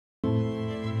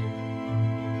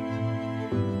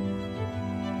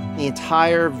The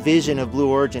entire vision of Blue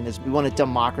Origin is we want to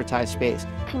democratize space.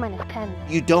 T-minus 10.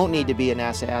 You don't need to be a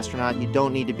NASA astronaut. You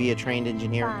don't need to be a trained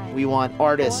engineer. We want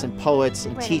artists and poets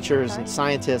and teachers and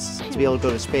scientists to be able to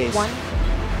go to space.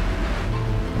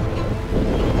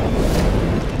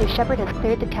 Shepard has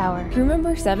cleared the tower.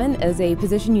 CrewMember 7 is a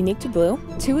position unique to Blue,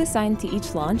 2 assigned to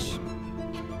each launch.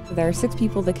 There are 6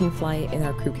 people that can fly in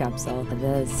our crew capsule.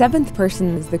 The 7th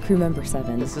person is the CrewMember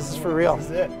 7. This is for real. This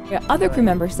is it. The other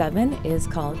CrewMember 7 is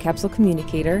called Capsule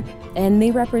Communicator, and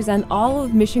they represent all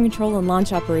of mission control and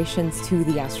launch operations to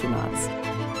the astronauts.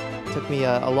 It took me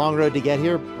a long road to get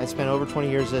here. I spent over 20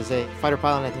 years as a fighter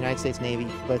pilot at the United States Navy,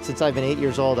 but since I've been 8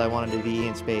 years old, I wanted to be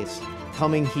in space.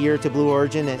 Coming here to Blue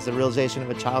Origin is the realization of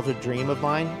a childhood dream of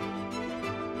mine.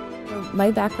 My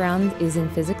background is in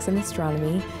physics and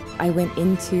astronomy. I went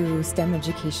into STEM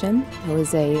education. I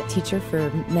was a teacher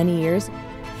for many years.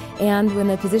 And when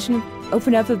the position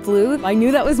opened up at Blue, I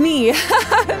knew that was me.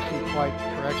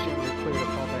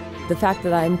 The fact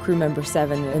that I'm CrewMember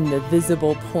 7 and the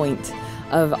visible point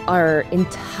of our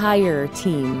entire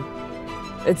team,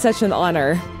 it's such an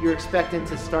honor. You're expected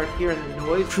to start hearing the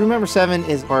noise. CrewMember 7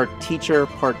 is part teacher,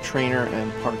 part trainer,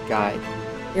 and part guide.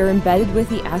 They're embedded with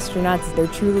the astronauts. They're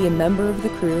truly a member of the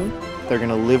crew. They're going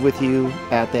to live with you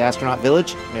at the astronaut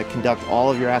village. They're going to conduct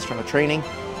all of your astronaut training.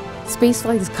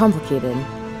 Spaceflight is complicated,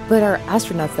 but our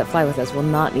astronauts that fly with us will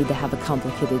not need to have a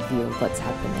complicated view of what's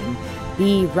happening.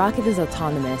 The rocket is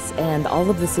autonomous, and all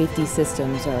of the safety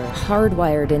systems are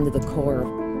hardwired into the core.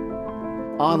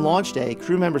 On launch day,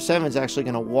 CrewMember 7 is actually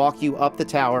going to walk you up the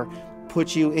tower,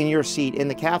 put you in your seat in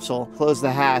the capsule, close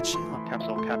the hatch.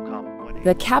 Capsule CAPCOM.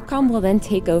 The CAPCOM will then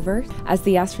take over as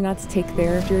the astronauts take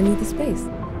their journey to space.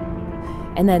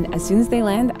 And then as soon as they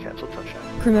land,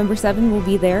 CrewMember 7 will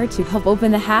be there to help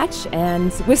open the hatch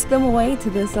and whisk them away to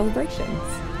the celebrations.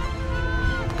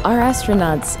 Our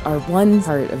astronauts are one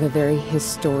part of a very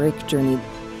historic journey.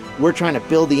 We're trying to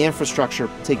build the infrastructure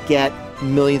to get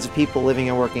millions of people living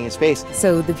and working in space.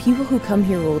 So the people who come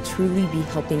here will truly be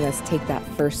helping us take that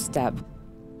first step.